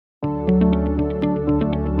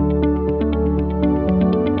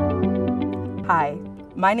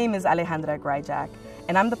My name is Alejandra Grijack,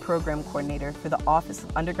 and I'm the Program Coordinator for the Office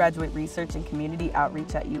of Undergraduate Research and Community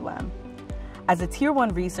Outreach at As a Tier 1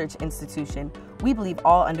 research institution, we believe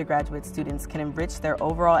all undergraduate students can enrich their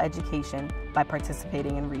overall education by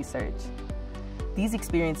participating in research. These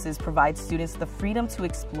experiences provide students the freedom to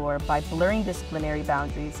explore by blurring disciplinary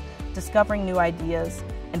boundaries, discovering new ideas,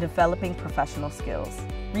 and developing professional skills.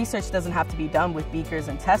 Research doesn't have to be done with beakers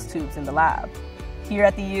and test tubes in the lab. Here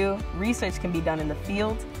at the U, research can be done in the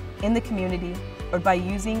field, in the community, or by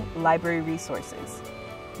using library resources.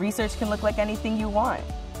 Research can look like anything you want.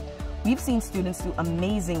 We've seen students do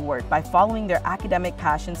amazing work by following their academic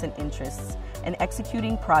passions and interests and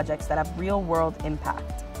executing projects that have real-world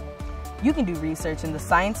impact. You can do research in the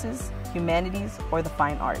sciences, humanities, or the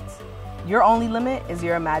fine arts. Your only limit is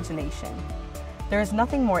your imagination. There is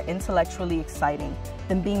nothing more intellectually exciting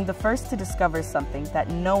than being the first to discover something that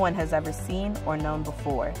no one has ever seen or known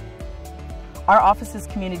before. Our office's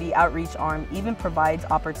community outreach arm even provides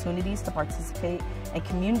opportunities to participate in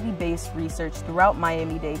community-based research throughout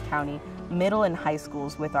Miami-Dade County middle and high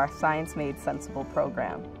schools with our Science Made Sensible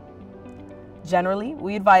program. Generally,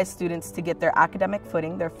 we advise students to get their academic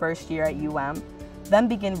footing their first year at then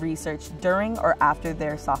begin research during or after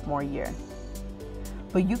their sophomore year.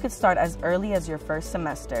 But you could start as early as your first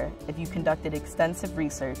semester if you conducted extensive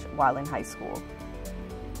research while in high school.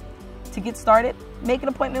 To get started, make an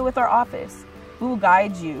appointment with our office. We will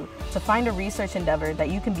guide you to find a research endeavor that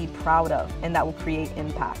you can be proud of and that will create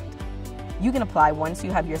impact. You can apply once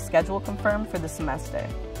you have your schedule confirmed for the semester.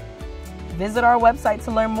 Visit our website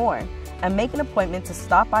to learn more and make an appointment to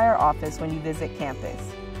stop by our office when you visit campus.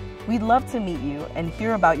 We'd love to meet you and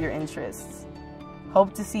hear about your interests.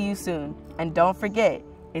 Hope to see you soon, and don't forget,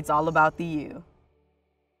 it's all about the U.